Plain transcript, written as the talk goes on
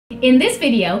In this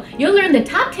video, you'll learn the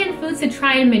top 10 foods to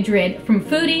try in Madrid from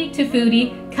foodie to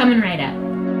foodie, coming right up.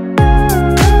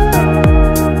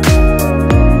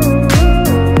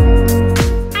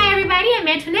 Hi everybody, I'm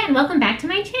Antoinette and welcome back to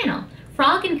my channel.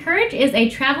 Frolic and Courage is a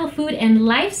travel, food, and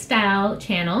lifestyle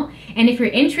channel, and if you're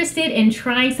interested in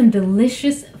trying some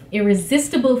delicious,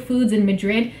 irresistible foods in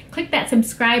Madrid, click that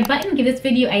subscribe button, give this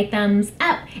video a thumbs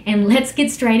up, and let's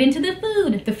get straight into the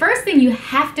food. The first thing you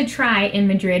have to try in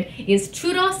Madrid is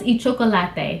churros y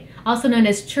chocolate, also known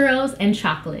as churros and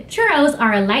chocolate. Churros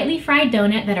are a lightly fried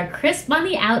donut that are crisp on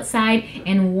the outside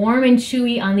and warm and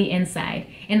chewy on the inside.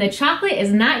 And the chocolate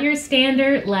is not your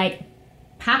standard, like,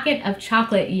 pocket of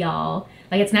chocolate, y'all.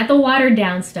 Like, it's not the watered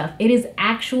down stuff. It is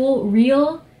actual,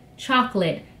 real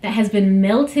chocolate that has been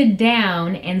melted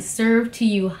down and served to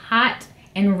you hot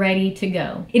and ready to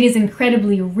go. It is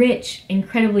incredibly rich,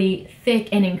 incredibly thick,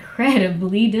 and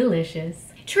incredibly delicious.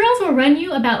 Churros will run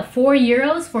you about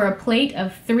 €4 for a plate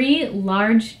of 3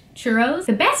 large churros.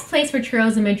 The best place for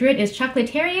churros in Madrid is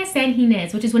Chocolateria San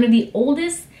Ginés, which is one of the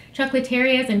oldest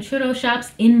chocolaterias and churro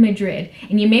shops in Madrid.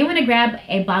 And you may want to grab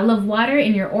a bottle of water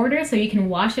in your order so you can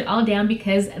wash it all down,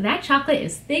 because that chocolate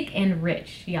is thick and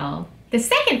rich, y'all. The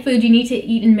second food you need to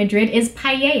eat in Madrid is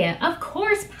paella. Of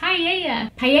course, paella.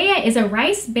 Paella is a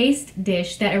rice-based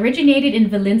dish that originated in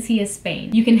Valencia,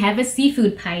 Spain. You can have a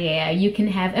seafood paella, you can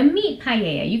have a meat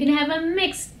paella, you can have a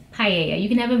mixed paella, you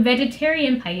can have a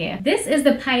vegetarian paella. This is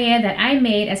the paella that I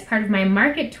made as part of my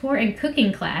market tour and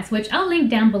cooking class, which I'll link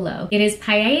down below. It is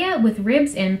paella with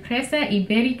ribs and presa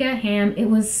iberica ham. It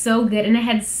was so good, and I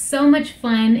had so much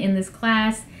fun in this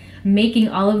class making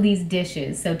all of these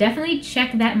dishes. So definitely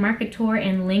check that market tour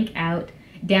and link out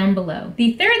down below.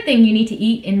 The third thing you need to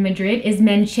eat in Madrid is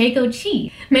manchego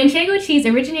cheese. Manchego cheese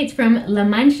originates from La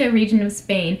Mancha region of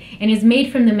Spain and is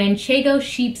made from the manchego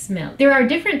sheep's milk. There are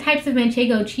different types of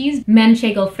manchego cheese: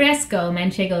 manchego fresco,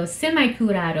 manchego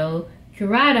semi-curado,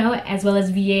 curado, as well as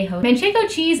viejo. Manchego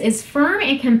cheese is firm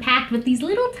and compact with these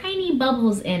little tiny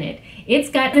bubbles in it.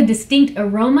 It's got a distinct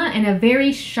aroma and a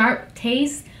very sharp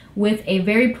taste with a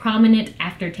very prominent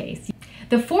aftertaste.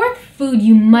 The fourth food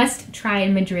you must try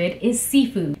in Madrid is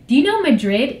seafood. Do you know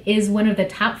Madrid is one of the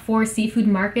top 4 seafood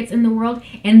markets in the world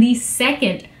and the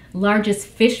second largest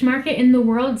fish market in the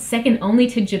world, second only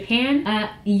to Japan?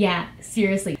 Yeah,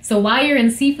 seriously. So while you're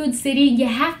in Seafood City, you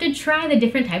have to try the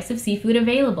different types of seafood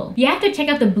available. You have to check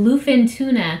out the bluefin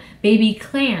tuna, baby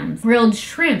clams, grilled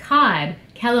shrimp, cod,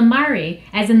 calamari,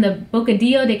 as in the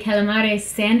bocadillo de calamari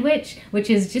sandwich, which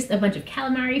is just a bunch of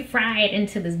calamari fried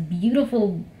into this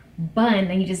beautiful bun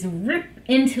and you just rip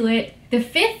into it. The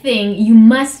fifth thing you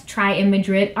must try in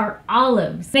Madrid are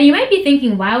olives. Now you might be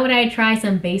thinking, why would I try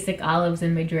some basic olives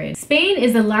in Madrid? Spain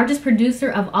is the largest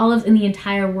producer of olives in the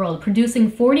entire world,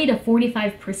 producing 40 to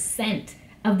 45%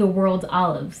 of the world's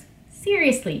olives.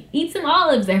 Seriously, eat some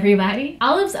olives, everybody.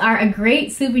 Olives are a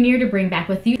great souvenir to bring back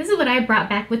with you. This is what I brought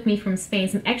back with me from Spain,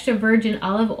 some extra virgin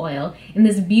olive oil in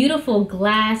this beautiful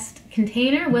glassed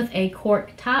container with a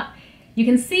cork top. You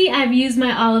can see I've used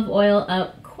my olive oil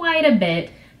up quite a bit,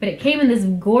 but it came in this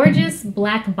gorgeous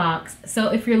black box. So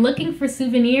if you're looking for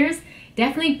souvenirs,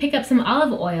 definitely pick up some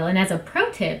olive oil. And as a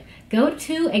pro tip, go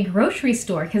to a grocery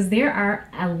store because there are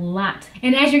a lot.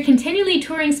 And as you're continually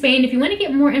touring Spain, if you want to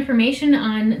get more information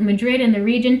on Madrid and the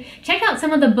region, check out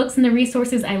some of the books and the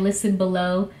resources I listed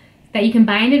below that you can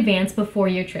buy in advance before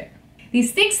your trip. The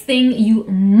sixth thing you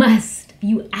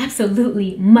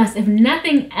absolutely must, if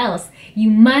nothing else, you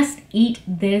must eat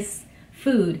this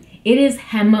food. It is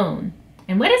jamón.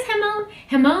 And what is jamón?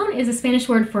 Jamón is a Spanish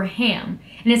word for ham.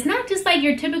 And it's not just like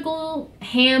your typical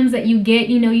hams that you get,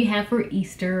 you have for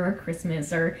Easter or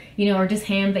Christmas, or, or just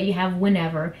ham that you have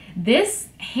whenever. This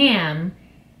ham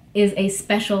is a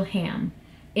special ham.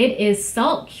 It is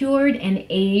salt cured and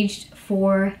aged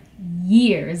for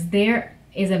years. There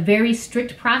is a very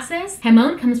strict process.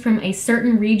 Jamón comes from a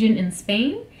certain region in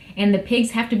Spain, and the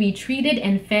pigs have to be treated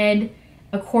and fed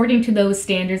according to those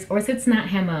standards, or it's not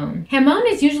jamón. Jamón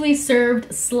is usually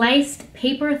served sliced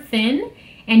paper thin,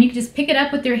 and you can just pick it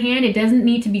up with your hand. It doesn't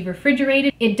need to be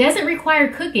refrigerated. It doesn't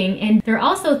require cooking, and there are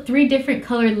also 3 different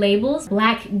colored labels,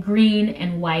 black, green,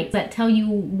 and white, that tell you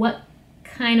what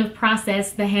kind of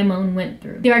process the jamón went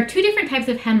through. There are 2 different types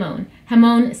of jamón,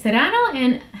 jamón serrano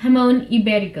and jamón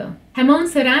ibérico. Jamón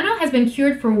serrano has been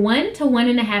cured for 1 to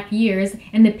 1.5 years,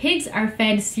 and the pigs are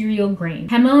fed cereal grain.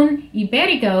 Jamón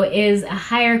ibérico is a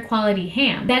higher quality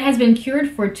ham that has been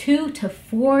cured for 2 to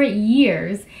 4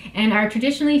 years and are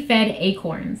traditionally fed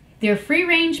acorns. They're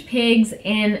free-range pigs,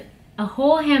 and a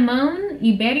whole jamón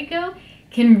ibérico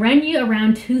can run you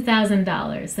around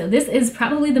 $2,000. So this is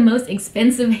probably the most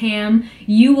expensive ham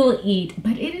you will eat,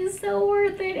 but it is so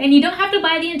worth it. And you don't have to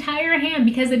buy the entire ham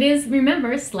because it is,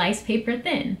 remember, sliced paper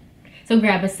thin. So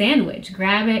grab a sandwich,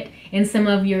 grab it in some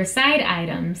of your side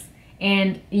items,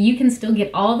 and you can still get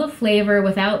all the flavor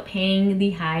without paying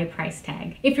the high price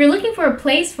tag. If you're looking for a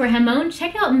place for jamon,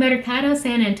 check out Mercado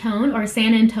San Antone or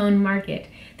San Antone Market.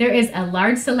 There is a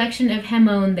large selection of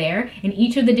jamon there in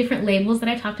each of the different labels that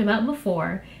I talked about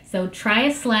before. So try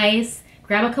a slice,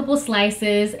 grab a couple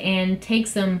slices, and take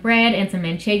some bread and some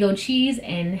manchego cheese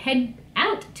and head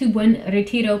out to Buen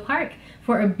Retiro Park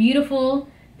for a beautiful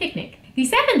picnic. The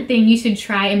seventh thing you should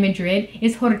try in Madrid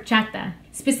is horchata,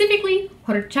 specifically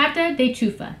horchata de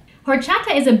chufa.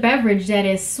 Horchata is a beverage that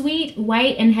is sweet,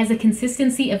 white, and has a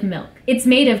consistency of milk. It's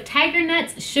made of tiger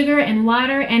nuts, sugar, and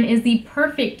water, and is the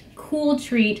perfect cool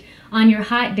treat on your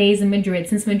hot days in Madrid,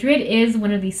 since Madrid is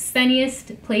one of the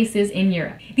sunniest places in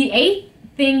Europe. The eighth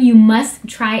thing you must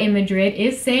try in Madrid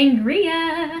is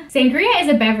sangria. Sangria is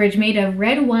a beverage made of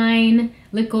red wine,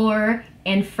 liqueur,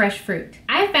 and fresh fruit.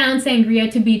 I found sangria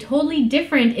to be totally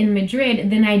different in Madrid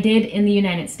than I did in the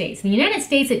United States. In the United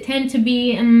States, it tends to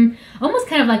be almost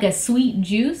kind of like a sweet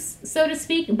juice, so to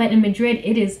speak, but in Madrid,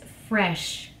 it is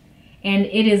fresh. And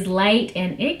it is light,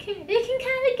 and it can kind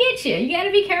of get you. You gotta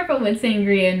be careful with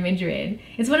sangria in Madrid.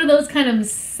 It's one of those kind of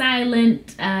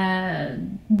silent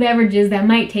beverages that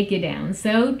might take you down,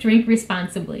 so drink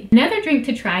responsibly. Another drink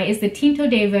to try is the Tinto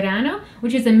de Verano,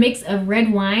 which is a mix of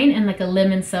red wine and like a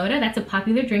lemon soda. That's a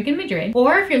popular drink in Madrid.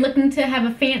 Or if you're looking to have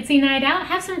a fancy night out,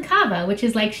 have some cava, which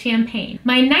is like champagne.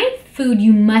 My ninth food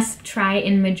you must try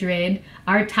in Madrid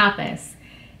are tapas.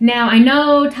 Now, I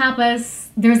know tapas,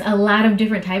 there's a lot of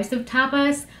different types of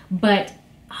tapas, but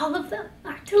all of them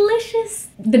are delicious.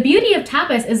 The beauty of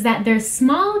tapas is that they're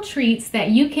small treats that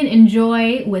you can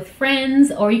enjoy with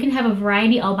friends, or you can have a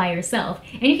variety all by yourself.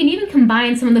 And you can even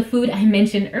combine some of the food I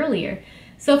mentioned earlier.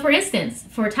 So for instance,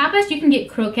 for tapas, you can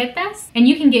get croquetas, and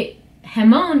you can get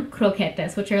jamon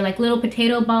croquetas, which are like little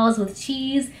potato balls with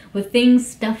cheese with things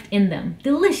stuffed in them.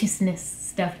 Deliciousness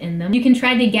stuffed in them. You can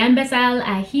try the gambas al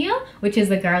ajillo, which is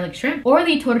the garlic shrimp, or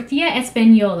the tortilla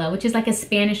española, which is like a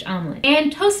Spanish omelet,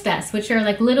 and tostas, which are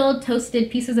like little toasted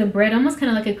pieces of bread, almost kind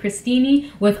of like a crostini,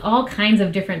 with all kinds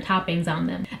of different toppings on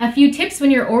them. A few tips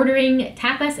when you're ordering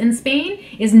tapas in Spain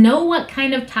is know what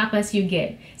kind of tapas you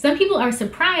get. Some people are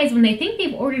surprised when they think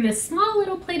they've ordered a small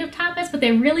little plate of tapas, but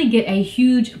they really get a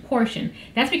huge portion.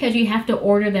 That's because you have to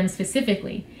order them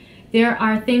specifically. There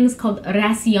are things called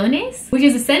raciones, which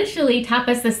is essentially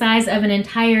tapas the size of an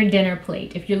entire dinner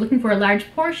plate. If you're looking for a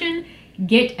large portion,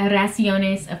 get a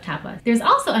raciones of tapas. There's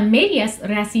also a medias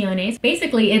raciones.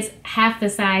 Basically, it's half the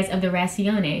size of the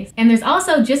raciones. And there's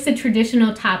also just a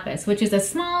traditional tapas, which is a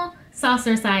small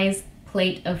saucer size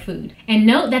plate of food. And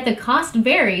note that the cost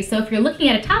varies. So if you're looking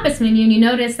at a tapas menu and you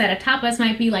notice that a tapas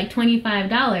might be like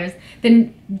 $25,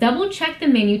 then double check the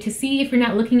menu to see if you're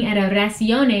not looking at a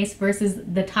raciones versus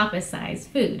the tapas size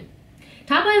food.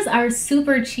 Tapas are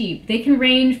super cheap. They can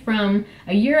range from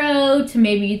 €1 to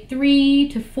maybe 3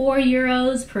 to 4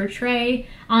 euros per tray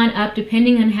on up,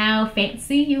 depending on how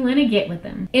fancy you want to get with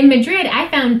them. In Madrid, I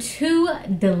found two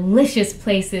delicious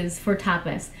places for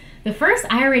tapas. The first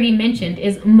I already mentioned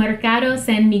is Mercado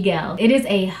San Miguel. It is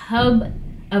a hub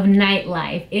of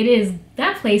nightlife.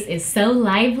 That place is so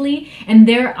lively, and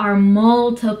there are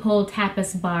multiple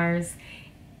tapas bars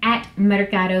at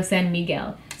Mercado San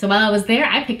Miguel. So while I was there,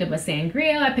 I picked up a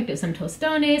sangria, I picked up some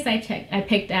tostones, I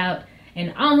picked out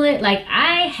an omelet. Like,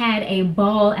 I had a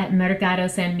ball at Mercado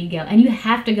San Miguel, and you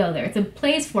have to go there. It's a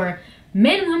place for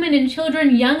men, women, and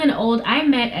children, young and old. I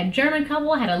met a German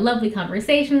couple, had a lovely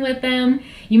conversation with them.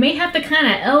 You may have to kind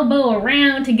of elbow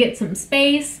around to get some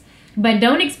space, but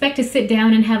don't expect to sit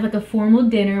down and have like a formal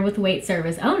dinner with wait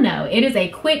service. Oh no, it is a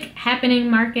quick happening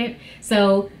market.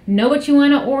 So know what you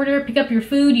want to order, pick up your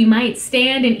food. You might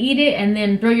stand and eat it and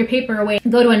then throw your paper away.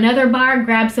 Go to another bar,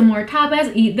 grab some more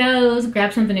tapas, eat those,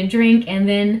 grab something to drink, and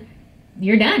then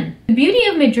you're done. The beauty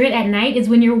of Madrid at night is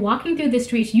when you're walking through the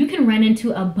streets, you can run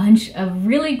into a bunch of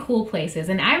really cool places.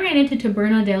 And I ran into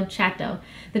Taberna del Chato.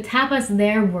 The tapas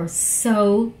there were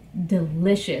so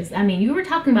delicious. I mean, you were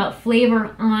talking about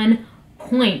flavor on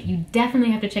point. You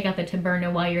definitely have to check out the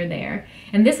Taberna while you're there.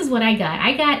 And this is what I got.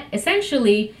 I got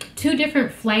essentially 2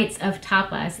 different flights of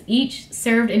tapas, each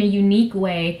served in a unique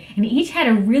way, and each had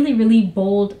a really, really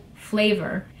bold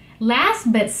flavor.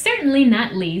 Last but certainly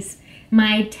not least,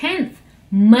 my 10th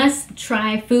must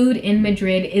try food in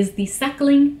Madrid is the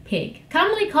suckling pig.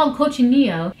 Commonly called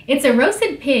cochinillo, it's a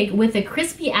roasted pig with a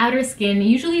crispy outer skin,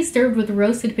 usually served with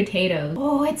roasted potatoes.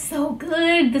 Oh, it's so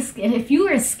good. If you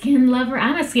are a skin lover,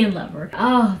 I'm a skin lover.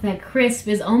 Oh, that crisp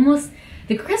is almost,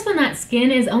 the crisp on that skin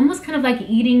is almost kind of like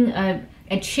eating a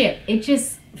chip. It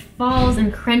just falls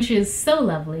and crunches so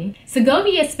lovely.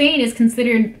 Segovia, Spain is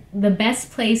considered the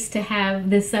best place to have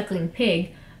this suckling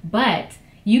pig, but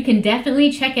you can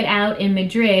definitely check it out in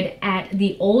Madrid at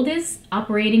the oldest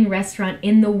operating restaurant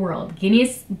in the world,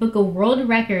 Guinness Book of World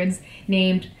Records,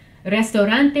 named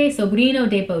Restaurante Sobrino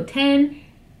de Boten,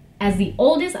 as the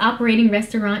oldest operating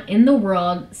restaurant in the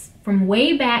world from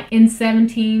way back in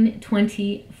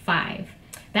 1725.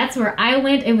 That's where I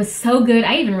went. It was so good.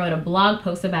 I even wrote a blog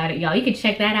post about it, y'all. You can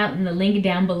check that out in the link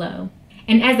down below.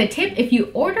 And as a tip, if you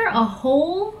order a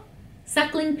whole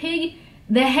suckling pig,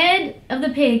 the head of the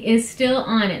pig is still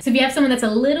on it. So if you have someone that's a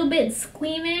little bit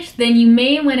squeamish, then you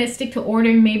may want to stick to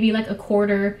ordering maybe like a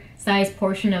quarter size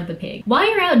portion of the pig. While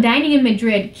you're out dining in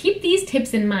Madrid, keep these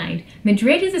tips in mind.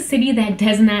 Madrid is a city that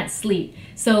does not sleep,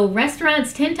 so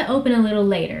restaurants tend to open a little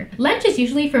later. Lunch is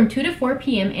usually from 2 to 4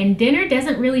 p.m. and dinner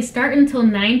doesn't really start until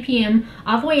 9 p.m.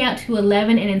 all the way out to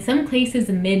 11 and in some places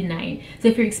midnight. So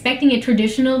if you're expecting a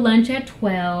traditional lunch at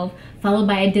 12, followed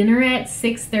by a dinner at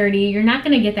 6:30, you're not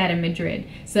going to get that in Madrid.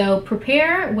 So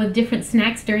prepare with different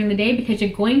snacks during the day because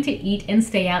you're going to eat and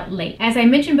stay out late. As I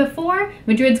mentioned before,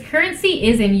 Madrid's currency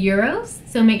is in euros,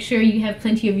 so make sure you have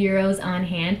plenty of euros on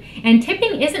hand. And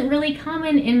tipping isn't really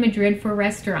common in Madrid for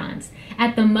restaurants.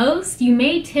 At the most, you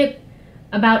may tip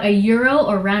about €1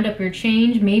 or round up your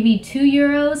change, maybe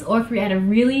 €2, or if you're at a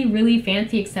really, really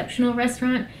fancy exceptional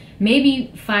restaurant,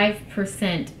 maybe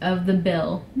 5% of the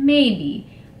bill, maybe.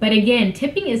 But again,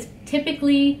 tipping is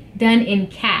typically done in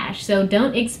cash, so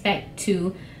don't expect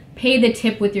to pay the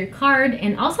tip with your card,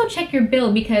 and also check your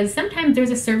bill because sometimes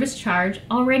there's a service charge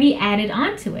already added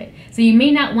onto it. So you may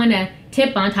not want to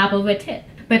tip on top of a tip.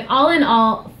 But all in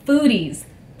all, foodies,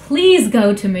 please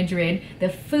go to Madrid. The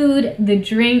food, the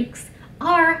drinks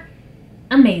are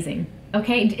amazing.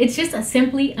 Okay, it's just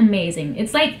simply amazing.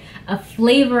 It's like a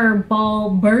flavor ball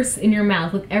bursts in your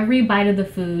mouth with every bite of the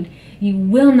food. You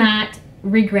will not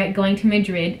regret going to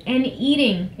Madrid and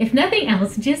eating. If nothing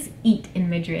else, just eat in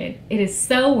Madrid. It is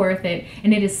so worth it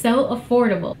and it is so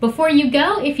affordable. Before you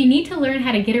go, if you need to learn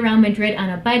how to get around Madrid on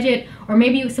a budget or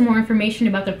maybe some more information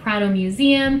about the Prado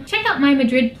Museum, check out my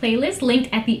Madrid playlist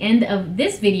linked at the end of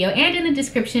this video and in the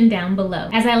description down below.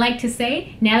 As I like to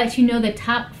say, now that you know the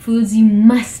top foods you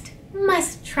must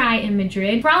try in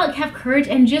Madrid, frolic, have courage,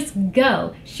 and just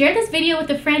go. Share this video with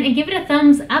a friend and give it a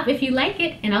thumbs up if you like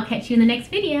it, and I'll catch you in the next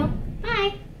video.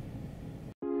 Bye!